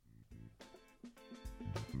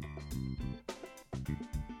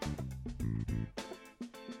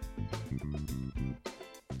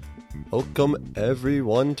Welcome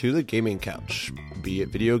everyone to the Gaming Couch. Be it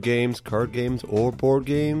video games, card games, or board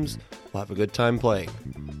games, we'll have a good time playing.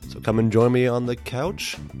 So come and join me on the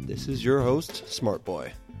couch. This is your host, Smart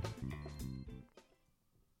Boy.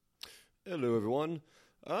 Hello everyone.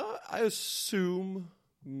 I assume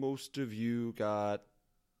most of you got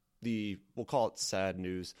we'll call it sad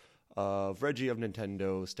news, of Reggie of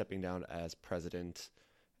Nintendo stepping down as president,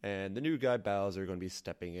 and the new guy Bowser going to be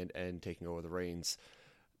stepping in and taking over the reins.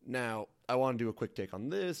 Now, I want to do a quick take on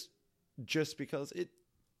this, just because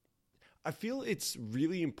I feel it's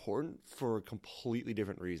really important for a completely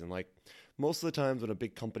different reason. Like, most of the times when a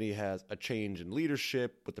big company has a change in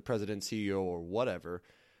leadership with the president, CEO, or whatever,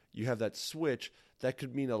 you have that switch that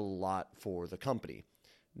could mean a lot for the company.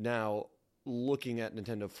 Now, looking at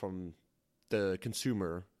Nintendo from the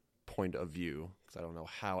consumer point of view, because I don't know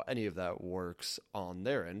how any of that works on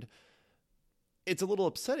their end, it's a little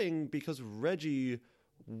upsetting because Reggie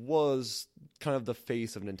was kind of the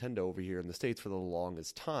face of Nintendo over here in the States for the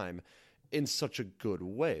longest time in such a good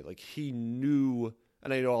way. Like, he knew,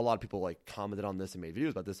 and I know a lot of people commented on this and made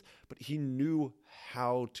videos about this, but he knew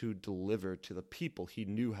how to deliver to the people. He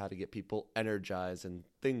knew how to get people energized and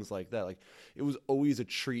things like that. Like, it was always a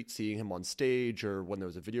treat seeing him on stage, or when there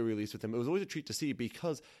was a video release with him. It was always a treat to see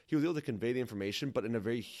because he was able to convey the information, but in a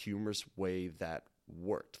very humorous way that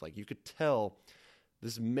worked. Like, you could tell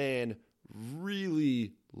this man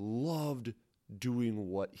really loved doing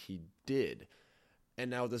what he did. And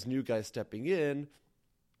now this new guy stepping in,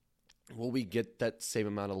 will we get that same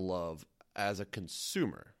amount of love as a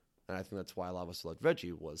consumer? And I think that's why a lot of us liked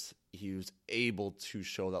Reggie, was he was able to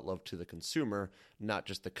show that love to the consumer, not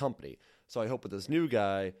just the company. So I hope with this new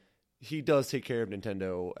guy, he does take care of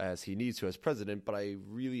Nintendo as he needs to as president, but I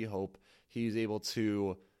really hope he's able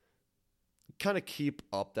to kind of keep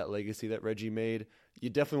up that legacy that Reggie made. You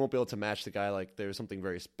definitely won't be able to match the guy. Like, there's something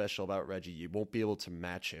very special about Reggie. You won't be able to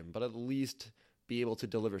match him, but at least be able to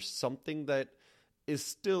deliver something that is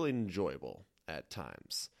still enjoyable at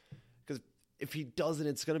times. Because if he doesn't,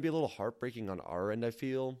 it's going to be a little heartbreaking on our end, I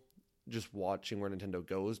feel, just watching where Nintendo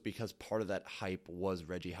goes, because part of that hype was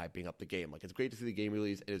Reggie hyping up the game. Like, it's great to see the game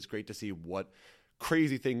release, and it's great to see what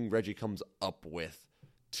crazy thing Reggie comes up with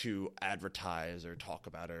to advertise or talk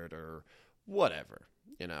about it or whatever,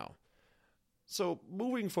 you know. So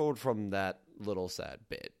moving forward from that little sad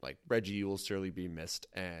bit, like, Reggie, you will surely be missed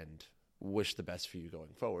and wish the best for you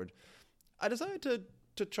going forward. I decided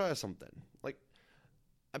to try something. Like,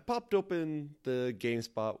 I popped open the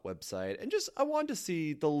GameSpot website and I wanted to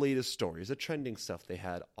see the latest stories, the trending stuff they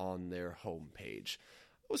had on their homepage.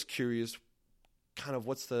 I was curious kind of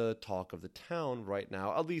what's the talk of the town right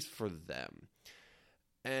now, at least for them.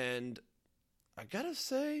 And I gotta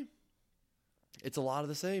say, it's a lot of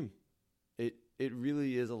the same. It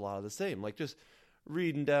really is a lot of the same. Like, just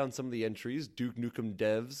reading down some of the entries, Duke Nukem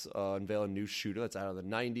devs unveil a new shooter that's out of the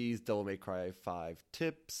 90s, Devil May Cry 5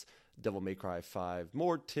 tips, Devil May Cry 5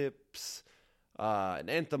 more tips, an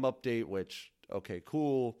Anthem update, which, okay,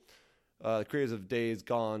 cool. The creators of Days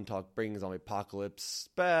Gone talk bring zombie apocalypse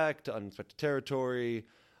back to unexpected territory.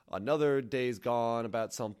 Another Days Gone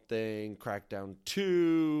about something, Crackdown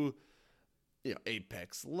 2,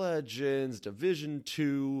 Apex Legends, Division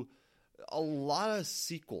 2, a lot of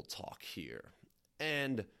sequel talk here.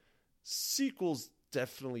 And sequels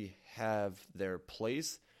definitely have their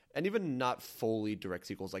place, and even not fully direct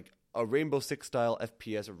sequels, like a Rainbow Six style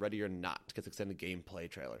FPS, Ready or Not, gets extended gameplay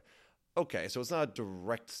trailer. Okay, so it's not a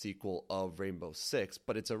direct sequel of Rainbow Six,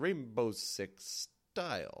 but it's a Rainbow Six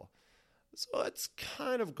style. So it's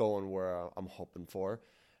kind of going where I'm hoping for.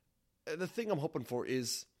 The thing I'm hoping for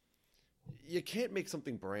is, you can't make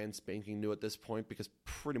something brand spanking new at this point, because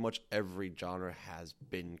pretty much every genre has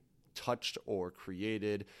been touched or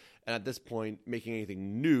created. And at this point, making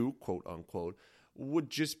anything new, quote unquote,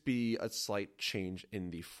 would just be a slight change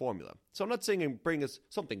in the formula. So I'm not saying bring us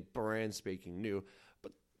something brand spanking new,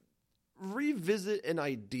 but revisit an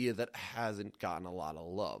idea that hasn't gotten a lot of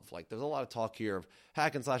love. Like, there's a lot of talk here of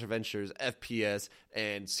hack and slash adventures, FPS,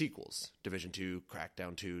 and sequels. Division 2,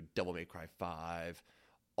 Crackdown 2, Devil May Cry 5,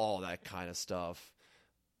 all that kind of stuff.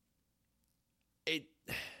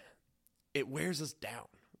 It wears us down,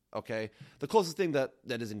 okay? The closest thing that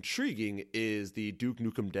is intriguing is the Duke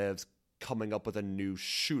Nukem devs coming up with a new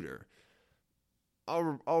shooter.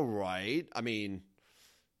 All right. I mean,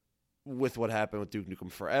 with what happened with Duke Nukem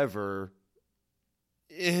Forever,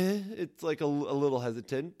 it's like a little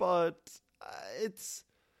hesitant, but it's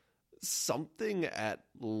something at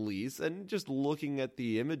least. And just looking at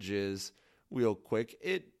the images real quick,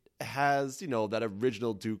 it has, that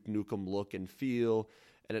original Duke Nukem look and feel,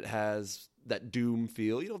 and it has that Doom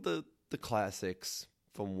feel, the classics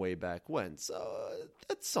from way back when. So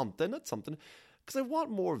that's something. Because I want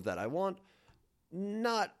more of that. I want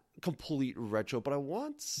not complete retro, but I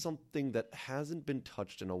want something that hasn't been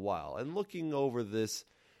touched in a while. And looking over this,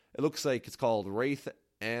 it looks like it's called Wraith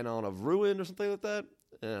Anon of Ruin or something like that.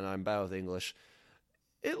 And I'm bad with English.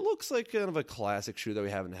 It looks like kind of a classic shooter that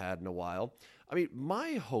we haven't had in a while. I mean,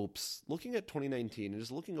 my hopes, looking at 2019 and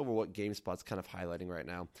just looking over what GameSpot's kind of highlighting right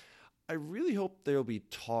now, I really hope there'll be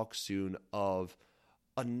talk soon of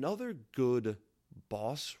another good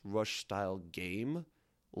boss rush style game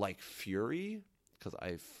like Fury, because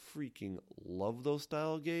I freaking love those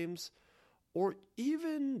style games, or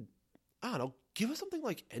even, I don't know, give us something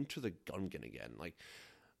like Enter the Gungeon again. Like,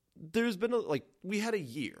 there's been we had a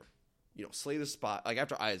year, Slay the Spire, like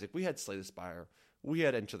after Isaac, we had Slay the Spire, we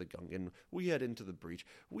had Enter the Gungeon, we had Into the Breach,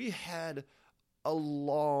 we had a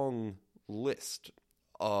long list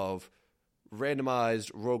of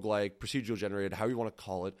randomized, roguelike, procedural generated, however you want to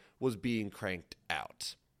call it, was being cranked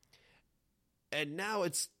out. And now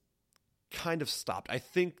it's kind of stopped. I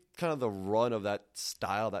think kind of the run of that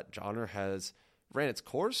style, that genre has ran its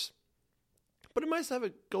course, but it might have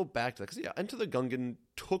it go back to that. Because, Enter the Gungeon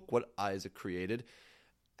took what Isaac created,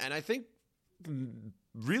 and I think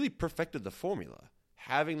really perfected the formula.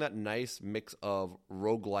 Having that nice mix of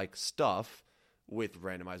roguelike stuff with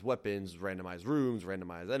randomized weapons, randomized rooms,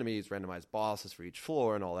 randomized enemies, randomized bosses for each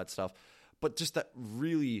floor, and all that stuff. But just that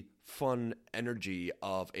really fun energy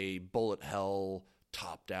of a bullet hell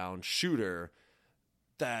top-down shooter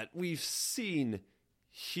that we've seen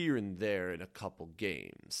here and there in a couple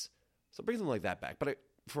games. So bring something like that back. But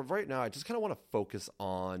for right now, I just kind of want to focus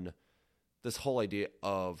on this whole idea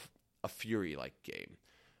of a Fury-like game.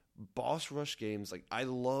 Boss rush games, I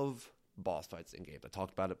love boss fights in games. I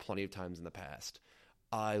talked about it plenty of times in the past.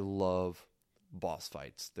 I love boss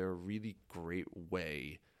fights. They're a really great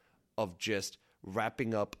way of just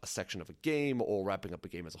wrapping up a section of a game or wrapping up a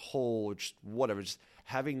game as a whole, or just whatever, just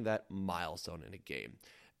having that milestone in a game.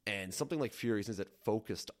 And something like Fury, since it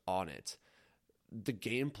focused on it, the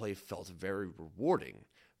gameplay felt very rewarding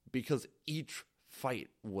because each fight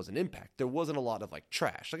was an impact. There wasn't a lot of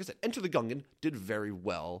trash. Like I said, Enter the Gungeon did very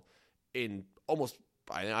well in almost,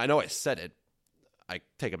 I know I said it, I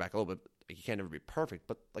take it back a little bit, you can't ever be perfect,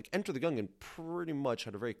 but Enter the Gungeon pretty much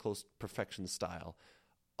had a very close perfection style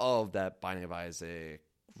of that Binding of Isaac,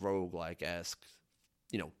 roguelike-esque,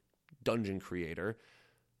 dungeon creator.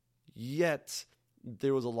 Yet,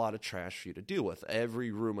 there was a lot of trash for you to deal with.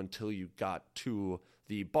 Every room until you got to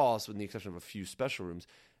the boss, with the exception of a few special rooms,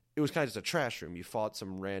 it was kind of just a trash room. You fought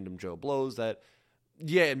some random Joe Blows that,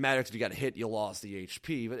 it mattered if you got hit, you lost the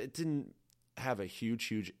HP, but it didn't have a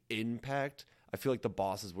huge impact. I feel like the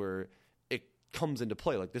bosses where it comes into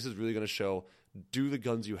play. This is really going to show, do the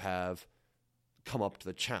guns you have come up to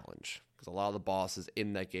the challenge? Because a lot of the bosses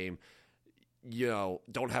in that game,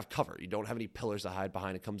 don't have cover. You don't have any pillars to hide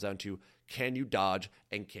behind. It comes down to, can you dodge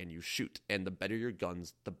and can you shoot? And the better your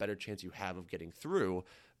guns, the better chance you have of getting through.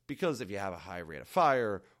 Because if you have a high rate of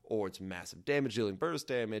fire or it's massive damage dealing burst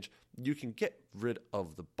damage, you can get rid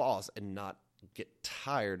of the boss and not get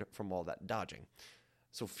tired from all that dodging.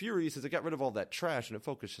 So Fury, since it got rid of all that trash and it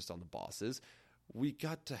focused just on the bosses, we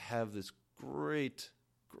got to have this great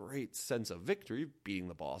sense of victory beating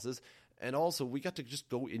the bosses, and also we got to just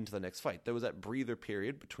go into the next fight. There was that breather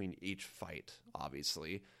period between each fight,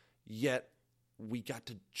 obviously, yet we got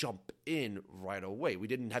to jump in right away. We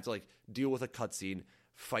didn't have to deal with a cutscene,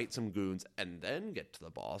 fight some goons, and then get to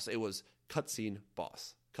the boss. It was cutscene,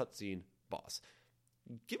 boss, cutscene, boss.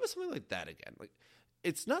 Give us something like that again.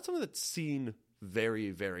 It's not something that's seen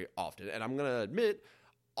very, very often, and I'm going to admit,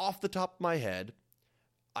 off the top of my head,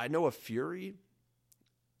 I know of Fury,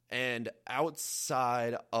 and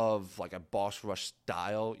outside of a boss rush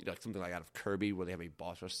style, something out of Kirby where they have a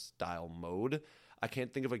boss rush style mode, I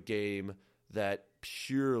can't think of a game that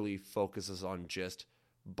purely focuses on just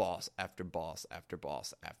boss after boss after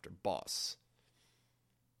boss after boss.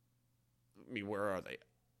 I mean, where are they?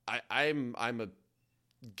 I'm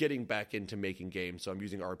getting back into making games, so I'm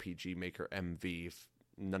using RPG Maker MV. If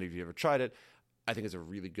none of you ever tried it, I think it's a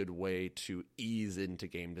really good way to ease into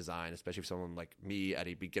game design, especially for someone like me at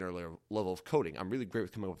a beginner level of coding. I'm really great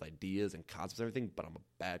with coming up with ideas and concepts and everything, but I'm a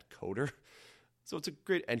bad coder. So it's a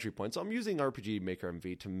great entry point. So I'm using RPG Maker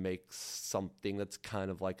MV to make something that's kind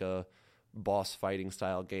of like a boss fighting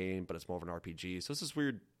style game, but it's more of an RPG. So it's this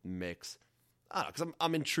weird mix. I don't know, because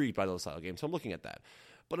I'm intrigued by those style games, so I'm looking at that.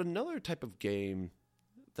 But another type of game,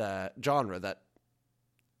 that genre that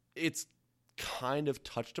it's kind of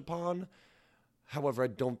touched upon, however, I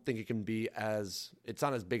don't think it can be it's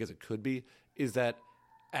not as big as it could be, is that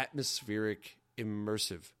atmospheric,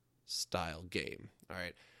 immersive style game. All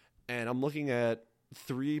right. And I'm looking at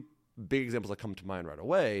three big examples that come to mind right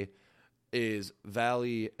away is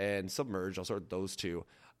Valley and Submerged. I'll start with those two.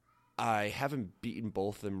 I haven't beaten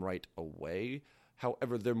both of them right away.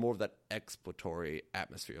 However, they're more of that exploratory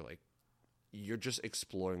atmosphere. Like, you're just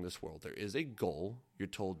exploring this world. There is a goal. You're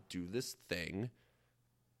told, do this thing.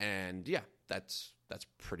 And yeah, that's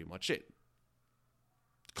pretty much it.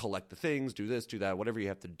 Collect the things, do this, do that, whatever you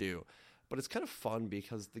have to do. But it's kind of fun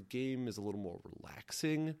because the game is a little more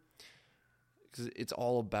relaxing. Because it's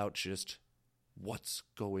all about just what's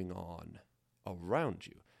going on around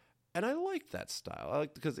you. And I like that style. I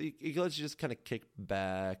like because it lets you just kind of kick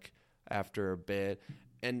back after a bit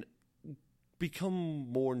and become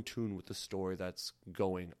more in tune with the story that's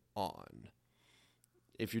going on.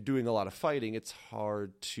 If you're doing a lot of fighting, it's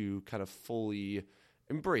hard to kind of fully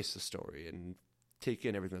embrace the story and take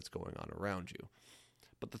in everything that's going on around you.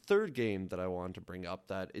 But the third game that I wanted to bring up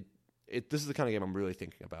that this is the kind of game I'm really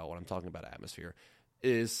thinking about when I'm talking about atmosphere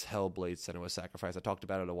is Hellblade: Senua's Sacrifice. I talked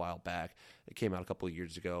about it a while back. It came out a couple of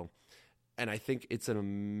years ago. And I think it's an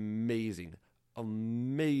amazing,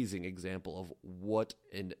 amazing example of what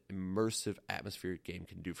an immersive atmospheric game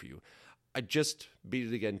can do for you. I just beat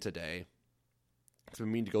it again today, so I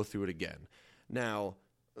mean to go through it again. Now,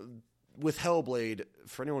 with Hellblade,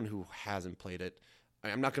 for anyone who hasn't played it,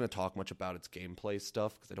 I'm not going to talk much about its gameplay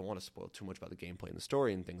stuff because I don't want to spoil too much about the gameplay and the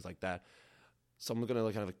story and things like that. So I'm going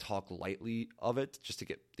to kind of talk lightly of it just to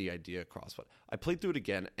get the idea across. But I played through it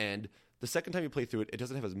again, and the second time you play through it, it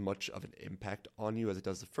doesn't have as much of an impact on you as it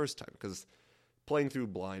does the first time. Because playing through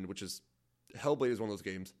blind, which is Hellblade is one of those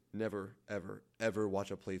games, never, ever, ever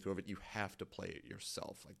watch a playthrough of it. You have to play it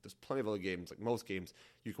yourself. Like, there's plenty of other games, like most games,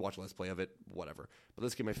 you can watch a let's play of it, whatever. But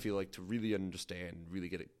this game, I feel like, to really understand, really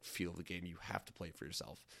get a feel of the game, you have to play it for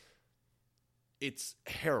yourself. It's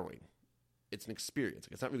harrowing. It's an experience.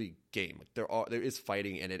 Like, it's not really a game. Like, there is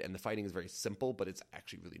fighting in it, and the fighting is very simple, but it's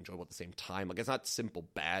actually really enjoyable at the same time. Like, it's not simple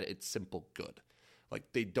bad, it's simple good.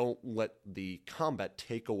 Like, they don't let the combat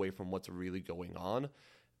take away from what's really going on.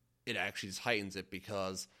 It actually just heightens it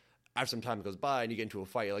because after some time goes by and you get into a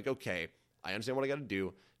fight, you're like, okay, I understand what I got to do.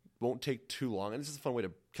 It won't take too long, and this is a fun way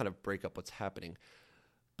to kind of break up what's happening.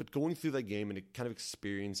 But going through that game and kind of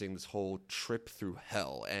experiencing this whole trip through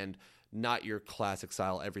hell, and not your classic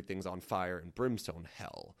style, everything's on fire and brimstone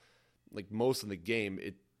hell. Like, most of the game,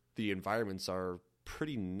 the environments are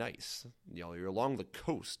pretty nice. You know, you're along the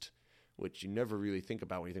coast, which you never really think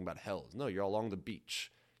about when you think about hell. No, you're along the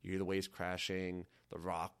beach. You hear the waves crashing, the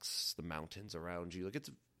rocks, the mountains around you. Like,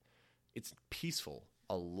 it's peaceful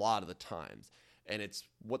a lot of the times. And it's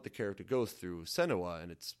what the character goes through, Senua,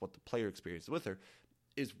 and it's what the player experiences with her,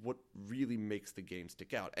 is what really makes the game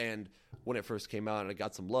stick out. And when it first came out and it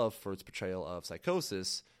got some love for its portrayal of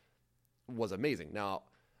Psychosis, was amazing. Now,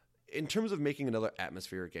 in terms of making another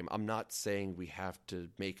atmospheric game, I'm not saying we have to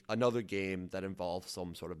make another game that involves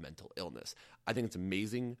some sort of mental illness. I think it's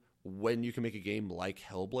amazing when you can make a game like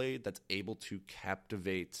Hellblade that's able to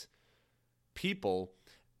captivate people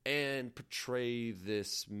and portray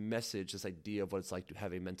this message, this idea of what it's like to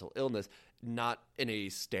have a mental illness, not in a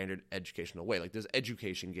standard educational way. Like, there's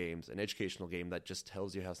education games, an educational game that just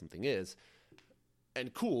tells you how something is.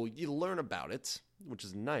 And cool, you learn about it, which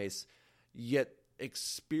is nice, yet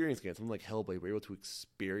experiencing it, something like Hellblade, where you're able to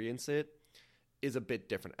experience it, is a bit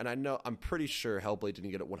different. And I'm pretty sure Hellblade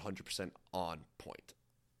didn't get it 100% on point.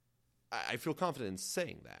 I feel confident in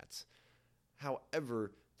saying that.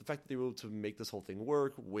 However, the fact that they were able to make this whole thing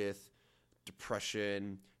work with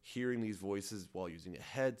depression, hearing these voices while using a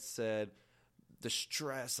headset, the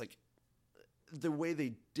stress, like, the way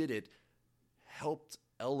they did it helped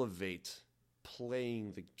elevate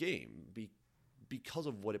playing the game because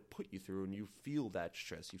of what it put you through, and you feel that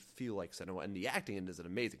stress. You feel like Senua, and the acting in it is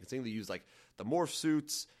amazing. Considering they use, like, the morph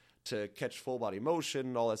suits to catch full body motion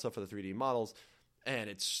and all that stuff for the 3D models, and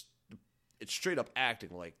it's straight up acting.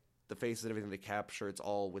 Like, the faces and everything they capture, it's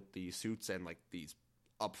all with the suits and, like, these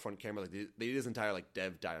upfront camera. Like, they did this entire, like,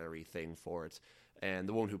 dev diary thing for it. And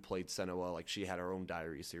the woman who played Senua, like, she had her own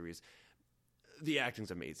diary series. The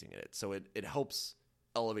acting's amazing in it, so it helps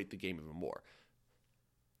elevate the game even more.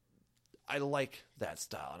 I like that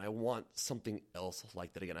style, and I want something else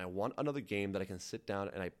like that again. I want another game that I can sit down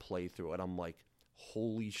and I play through, and I'm like,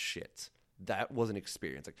 holy shit, that was an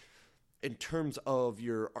experience. Like, in terms of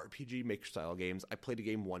your RPG Maker style games, I played a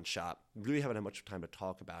game One Shot. Really haven't had much time to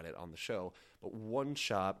talk about it on the show, but One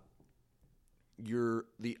Shot, you're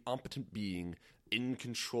the omnipotent being in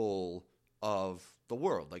control of the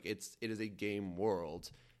world. Like, it is a game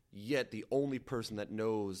world, yet the only person that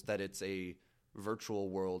knows that it's a virtual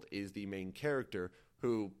world is the main character,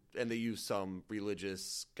 and they use some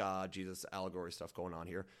religious God, Jesus allegory stuff going on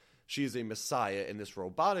here. She's a messiah in this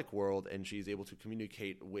robotic world, and she's able to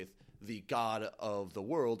communicate with the God of the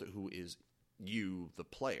world, who is you, the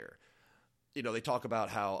player. They talk about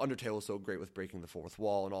how Undertale was so great with breaking the fourth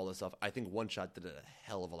wall and all this stuff. I think One Shot did it a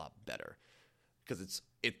hell of a lot better. Because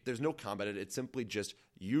there's no combat in it. It's simply just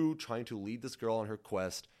you trying to lead this girl on her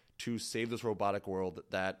quest to save this robotic world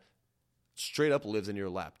that straight up lives in your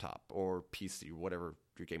laptop or PC, whatever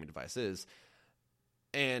your gaming device is.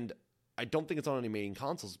 And I don't think it's on any main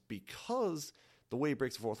consoles because the way it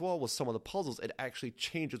breaks the fourth wall with some of the puzzles, it actually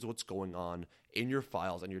changes what's going on in your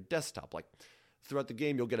files on your desktop. Like throughout the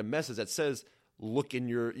game, you'll get a message that says, look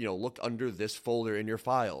under this folder in your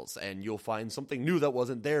files and you'll find something new that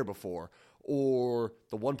wasn't there before. Or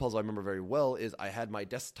the one puzzle I remember very well is I had my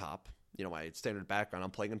desktop, my standard background,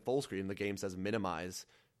 I'm playing in full screen, the game says minimize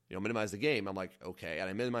the game. I'm like, okay, and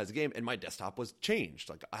I minimized the game and my desktop was changed.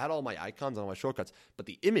 Like I had all my icons and all my shortcuts, but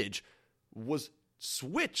the image was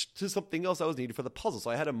switched to something else that was needed for the puzzle. So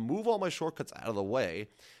I had to move all my shortcuts out of the way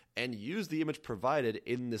and use the image provided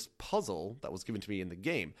in this puzzle that was given to me in the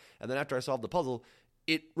game. And then after I solved the puzzle,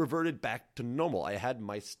 it reverted back to normal. I had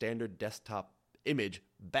my standard desktop image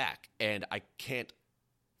back, and I can't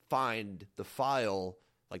find the file,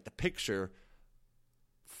 like the picture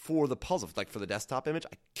for the puzzle, like for the desktop image.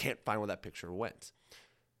 I can't find where that picture went.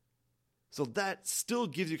 So that still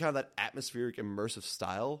gives you kind of that atmospheric, immersive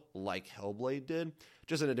style like Hellblade did,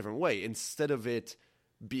 just in a different way. Instead of it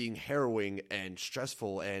being harrowing and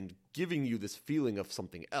stressful and giving you this feeling of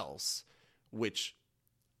something else, which,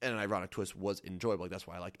 and an ironic twist, was enjoyable. Like that's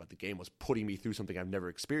what I liked about the game, was putting me through something I've never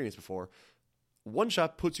experienced before. One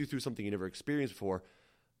Shot puts you through something you never experienced before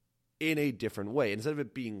in a different way. Instead of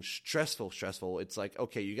it being stressful, it's like,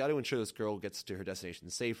 okay, you got to ensure this girl gets to her destination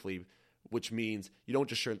safely, which means you don't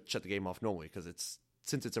just shut the game off normally, because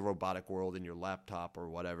since it's a robotic world in your laptop or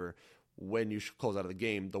whatever, when you close out of the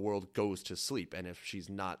game, the world goes to sleep. And if she's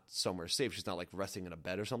not somewhere safe, she's not like resting in a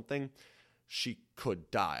bed or something, she could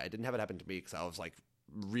die. I didn't have it happen to me because I was like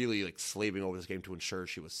really like slaving over this game to ensure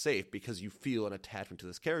she was safe, because you feel an attachment to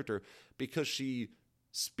this character because she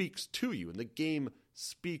speaks to you and the game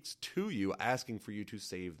speaks to you, asking for you to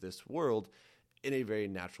save this world in a very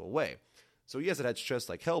natural way. So yes, it had stress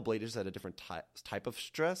like Hellblade, it just had a different type of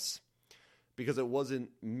stress, because it wasn't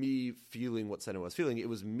me feeling what Senna was feeling, it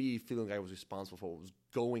was me feeling like I was responsible for what was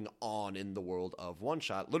going on in the world of One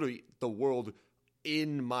Shot, literally the world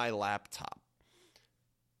in my laptop.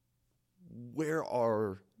 Where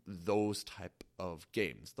are those type of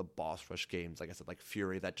games, the boss rush games, like I said, like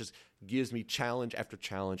Fury, that just gives me challenge after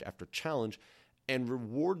challenge after challenge and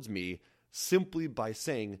rewards me simply by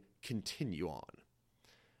saying continue on?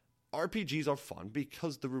 RPGs are fun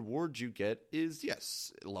because the rewards you get is,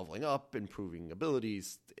 yes, leveling up, improving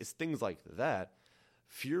abilities, it's things like that.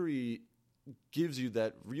 Fury gives you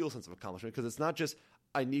that real sense of accomplishment because it's not just,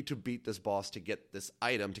 I need to beat this boss to get this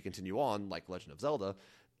item to continue on, like Legend of Zelda.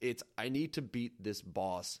 It's, I need to beat this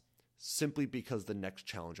boss simply because the next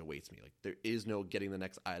challenge awaits me. Like, there is no getting the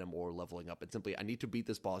next item or leveling up. It's simply, I need to beat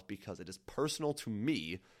this boss because it is personal to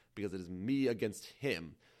me, because it is me against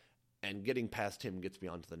him, and getting past him gets me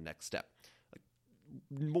on to the next step. Like,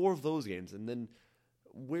 more of those games, and then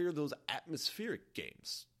where those atmospheric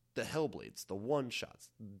games, the Hellblades, the one-shots,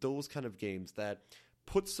 those kind of games that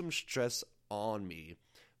put some stress on me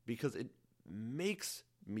because it makes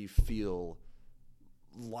me feel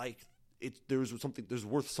like there's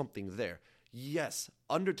worth something there. Yes,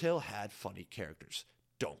 Undertale had funny characters.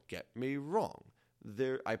 Don't get me wrong.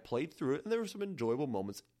 I played through it, and there were some enjoyable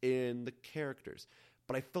moments in the characters.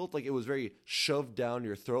 But I felt like it was very shoved down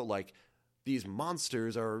your throat, like these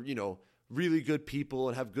monsters are, really good people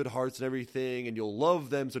and have good hearts and everything, and you'll love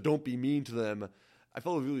them, so don't be mean to them. I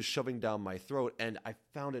felt it was really shoving down my throat, and I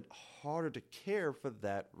found it harder to care for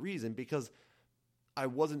that reason because I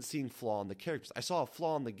wasn't seeing flaw in the characters. I saw a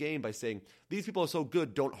flaw in the game by saying, these people are so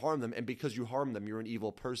good, don't harm them, and because you harm them, you're an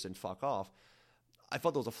evil person, fuck off. I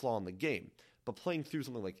felt there was a flaw in the game. But playing through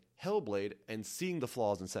something like Hellblade and seeing the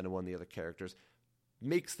flaws in Senua and the other characters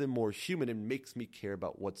makes them more human and makes me care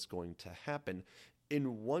about what's going to happen.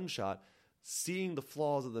 In One Shot, seeing the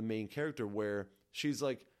flaws of the main character where she's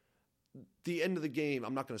like, the end of the game,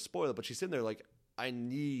 I'm not going to spoil it, but she's sitting there like, I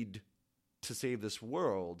need to save this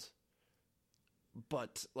world.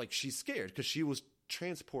 But like, she's scared because she was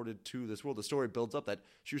transported to this world. The story builds up that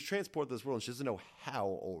she was transported to this world and she doesn't know how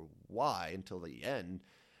or why until the end.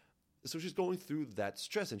 So she's going through that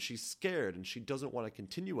stress and she's scared and she doesn't want to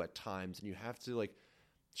continue at times. And you have to like,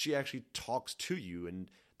 she actually talks to you, and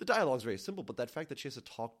the dialogue is very simple, but that fact that she has to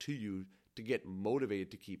talk to you to get motivated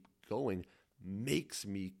to keep going, makes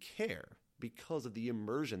me care because of the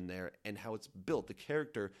immersion there and how it's built. The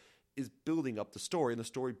character is building up the story, and the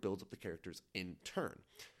story builds up the characters in turn.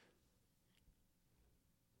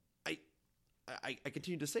 I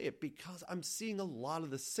continue to say it because I'm seeing a lot of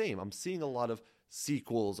the same. I'm seeing a lot of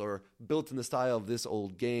sequels or built in the style of this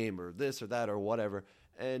old game or this or that or whatever.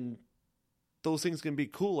 And those things can be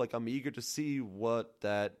cool. Like, I'm eager to see what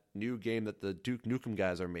that new game that the Duke Nukem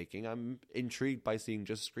guys are making. I'm intrigued by seeing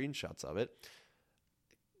just screenshots of it.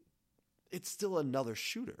 It's still another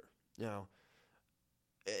shooter.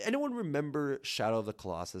 Anyone remember Shadow of the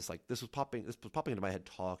Colossus? Like, this was popping into my head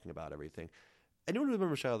talking about everything. Anyone who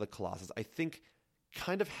remembers Shadow of the Colossus, I think,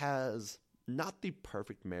 kind of has not the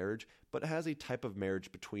perfect marriage, but has a type of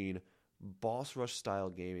marriage between boss rush style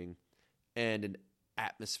gaming and an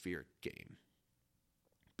atmospheric game.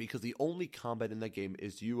 Because the only combat in that game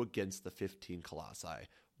is you against the 15 Colossi,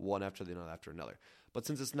 one after another. But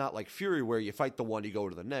since it's not like Fury where you fight the one, you go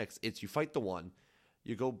to the next, it's you fight the one,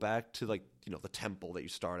 you go back to the temple that you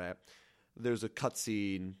start at, there's a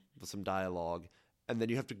cutscene with some dialogue, and then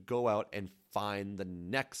you have to go out and find the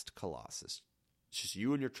next Colossus. It's just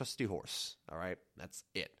you and your trusty horse, all right? That's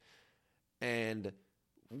it. And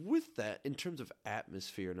with that, in terms of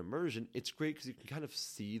atmosphere and immersion, it's great because you can kind of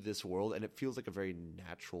see this world, and it feels like a very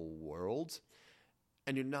natural world.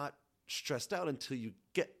 And you're not stressed out until you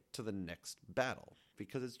get to the next battle,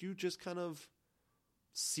 because it's you just kind of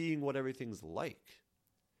seeing what everything's like.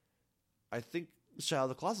 I think Shadow of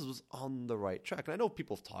the Colossus was on the right track. And I know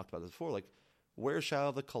people have talked about this before, like, where's Shadow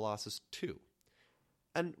of the Colossus 2?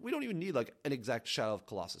 And we don't even need like an exact Shadow of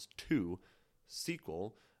Colossus 2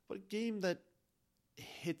 sequel, but a game that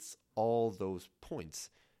hits all those points.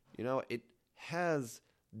 It has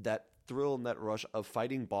that thrill and that rush of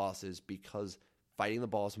fighting bosses because fighting the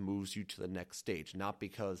boss moves you to the next stage, not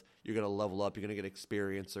because you're going to level up, you're going to get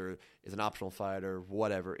experience, or is an optional fight or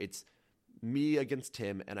whatever. It's me against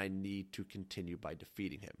him, and I need to continue by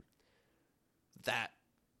defeating him. That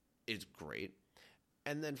is great.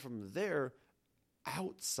 And then from there,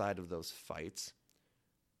 outside of those fights,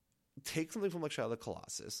 take something from like Shadow of the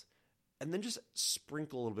Colossus, and then just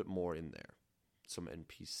sprinkle a little bit more in there. Some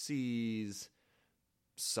NPCs,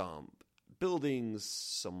 some buildings,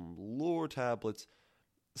 some lore tablets,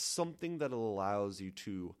 something that allows you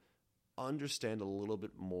to understand a little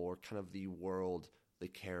bit more kind of the world, the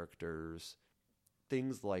characters,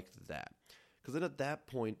 things like that. Because then at that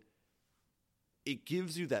point, it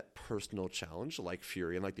gives you that personal challenge, like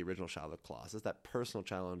Fury and like the original Shadow of the Colossus, that personal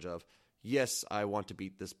challenge of, yes, I want to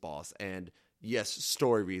beat this boss, and yes,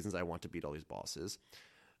 story reasons I want to beat all these bosses.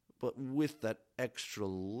 But with that extra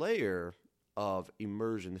layer of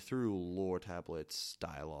immersion through lore tablets,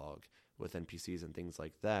 dialogue with NPCs and things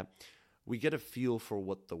like that, we get a feel for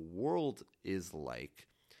what the world is like.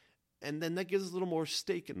 And then that gives us a little more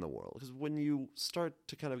stake in the world. Because when you start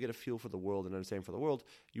to kind of get a feel for the world and understand for the world,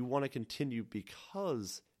 you want to continue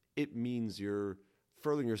because it means you're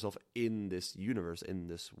furthering yourself in this universe, in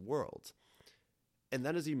this world. And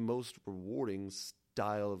that is the most rewarding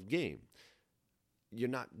style of game. You're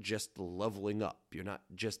not just leveling up. You're not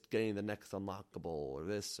just getting the next unlockable or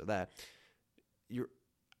this or that. You're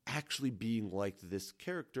actually being like this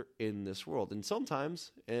character in this world. And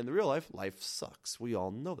sometimes, in the real life, life sucks. We all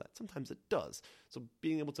know that. Sometimes it does. So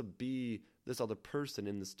being able to be this other person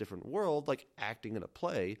in this different world, like acting in a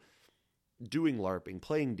play, doing LARPing,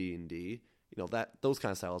 playing D&D, those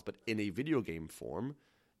kind of styles, but in a video game form,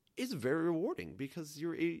 is very rewarding because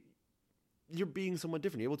you're being someone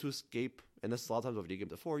different. You're able to escape, and this is a lot of times with video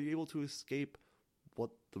games before, you're able to escape what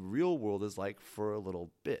the real world is like for a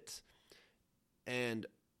little bit. And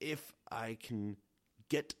if I can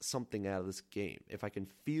get something out of this game, if I can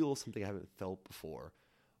feel something I haven't felt before,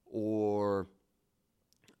 or,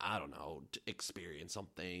 I don't know, to experience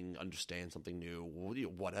something, understand something new,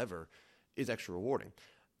 whatever, is extra rewarding.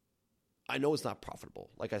 I know it's not profitable.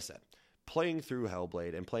 Like I said, playing through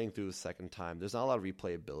Hellblade and playing through the second time, there's not a lot of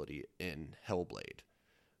replayability in Hellblade.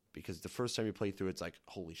 Because the first time you play through, it's like,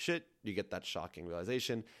 holy shit, you get that shocking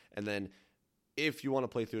realization. And then if you want to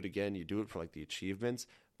play through it again, you do it for like the achievements.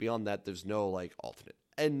 Beyond that, there's no like alternate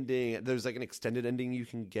ending. There's like an extended ending you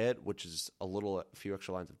can get, which is a few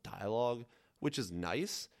extra lines of dialogue, which is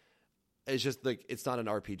nice. It's just like, it's not an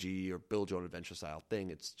RPG or build your own adventure style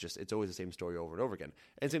thing. It's always the same story over and over again.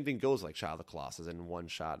 And same thing goes like Shadow of the Colossus and One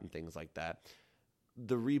Shot and things like that.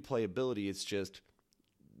 The replayability, it's just,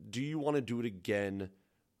 do you want to do it again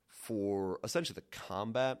for essentially the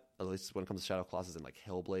combat, at least when it comes to Shadow of the Colossus and like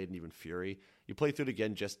Hellblade and even Fury? You play through it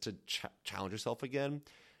again just to challenge yourself again.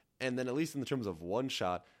 And then at least in the terms of One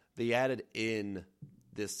Shot, they added in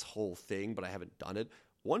this whole thing, but I haven't done it,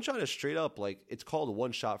 One Shot is straight up like it's called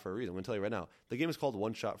One Shot for a reason. I'm going to tell you right now. The game is called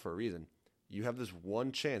One Shot for a reason. You have this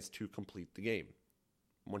one chance to complete the game.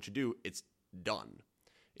 Once you do, it's done.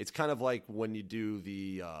 It's kind of like when you do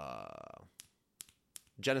the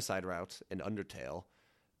genocide route in Undertale,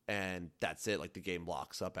 and that's it. Like the game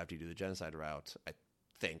locks up after you do the genocide route. I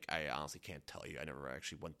think. I honestly can't tell you. I never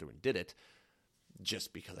actually went through and did it,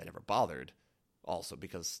 just because I never bothered. Also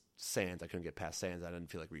because Sans, I couldn't get past Sans. I didn't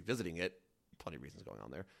feel like revisiting it. Plenty of reasons going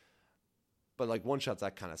on there. But like One Shot's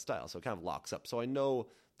that kind of style, so it kind of locks up. So I know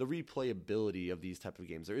the replayability of these type of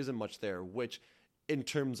games, there isn't much there, which in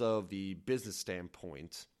terms of the business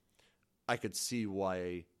standpoint, I could see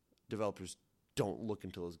why developers don't look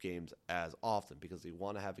into those games as often, because they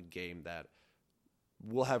want to have a game that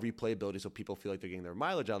will have replayability so people feel like they're getting their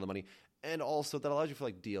mileage out of the money, and also that allows you for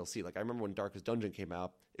like DLC. Like I remember when Darkest Dungeon came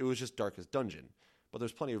out, it was just Darkest Dungeon, but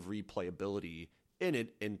there's plenty of replayability in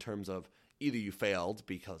it in terms of either you failed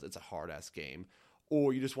because it's a hard-ass game,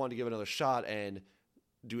 or you just wanted to give it another shot and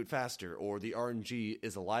do it faster, or the RNG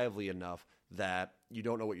is lively enough that you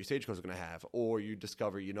don't know what your stage codes are going to have, or you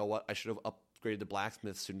discover, you know what, I should have upgraded the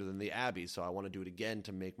blacksmith sooner than the abbey, so I want to do it again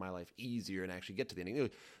to make my life easier and actually get to the ending.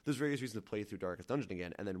 There's various reasons to play through Darkest Dungeon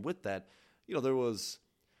again, and then with that, there was,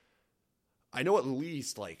 I know at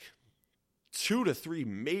least like 2 to 3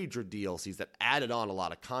 major DLCs that added on a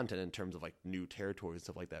lot of content in terms of like new territories and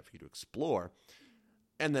stuff like that for you to explore.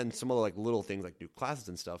 And then some other like little things like new classes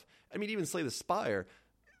and stuff. I mean, even Slay the Spire,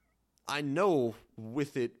 I know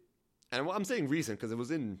with it, and I'm saying recent because it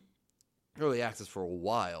was in early access for a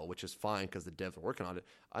while, which is fine because the devs are working on it.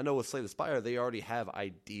 I know with Slay the Spire, they already have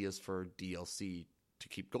ideas for DLC to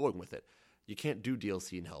keep going with it. You can't do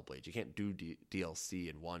DLC in Hellblade. You can't do DLC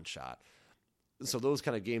in One Shot. So those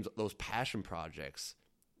kind of games, those passion projects,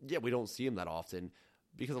 yeah, we don't see them that often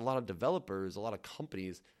because a lot of developers, a lot of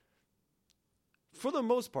companies, for the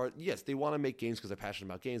most part, yes, they want to make games because they're passionate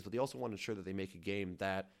about games, but they also want to ensure that they make a game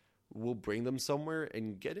that will bring them somewhere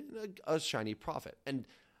and get in a shiny profit. And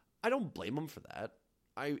I don't blame them for that.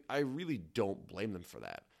 I really don't blame them for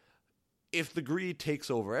that. If the greed takes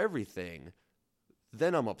over everything,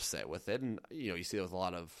 then I'm upset with it. And, you see it with a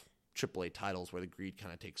lot of AAA titles where the greed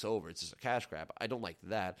kind of takes over. It's just a cash grab. I don't like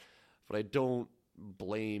that, but I don't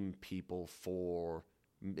blame people for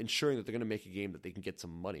ensuring that they're going to make a game that they can get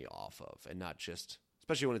some money off of, and not just,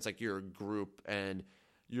 especially when it's like you're a group and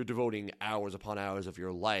you're devoting hours upon hours of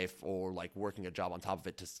your life or like working a job on top of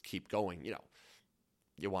it to keep going.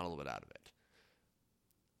 You want a little bit out of it.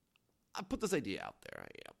 I put this idea out there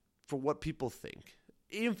for what people think.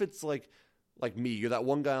 Even if it's like me, you're that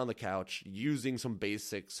one guy on the couch using some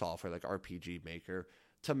basic software like RPG Maker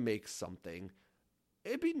to make something.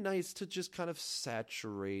 It'd be nice to just kind of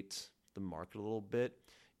saturate the market a little bit,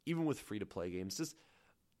 even with free-to-play games. Just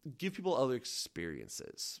give people other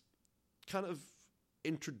experiences. Kind of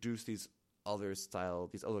introduce these other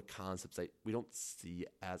concepts that we don't see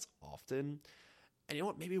as often. And you know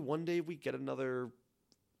what? Maybe one day we get another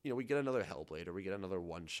Hellblade, or we get another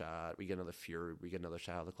One Shot, we get another Fury, we get another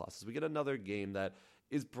Shadow of the Colossus, we get another game that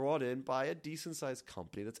is brought in by a decent-sized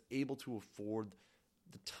company that's able to afford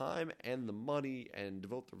the time and the money and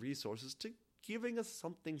devote the resources to giving us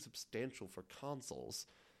something substantial for consoles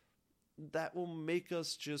that will make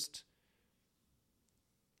us just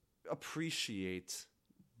appreciate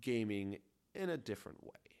gaming in a different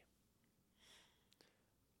way.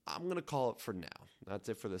 I'm going to call it for now. That's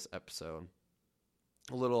it for this episode.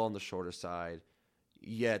 A little on the shorter side,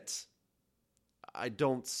 yet I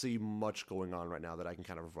don't see much going on right now that I can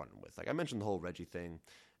kind of run with. Like I mentioned the whole Reggie thing,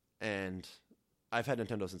 and I've had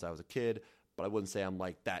Nintendo since I was a kid, but I wouldn't say I'm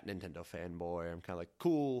like that Nintendo fanboy. I'm kind of like,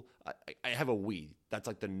 cool. I have a Wii. That's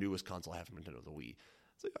like the newest console I have from Nintendo, the Wii.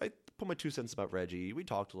 So I put my 2 cents about Reggie. We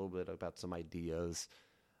talked a little bit about some ideas.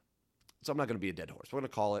 So I'm not going to be a dead horse. We're going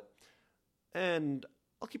to call it. And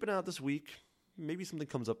I'll keep an eye out this week. Maybe something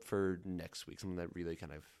comes up for next week, something that really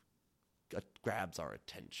kind of grabs our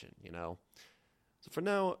attention, So for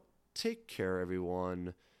now, take care,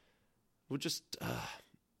 everyone. We'll just,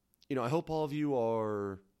 I hope all of you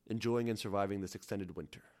are enjoying and surviving this extended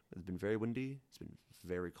winter. It's been very windy. It's been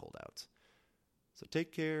very cold out. So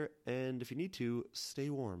take care, and if you need to, stay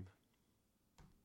warm.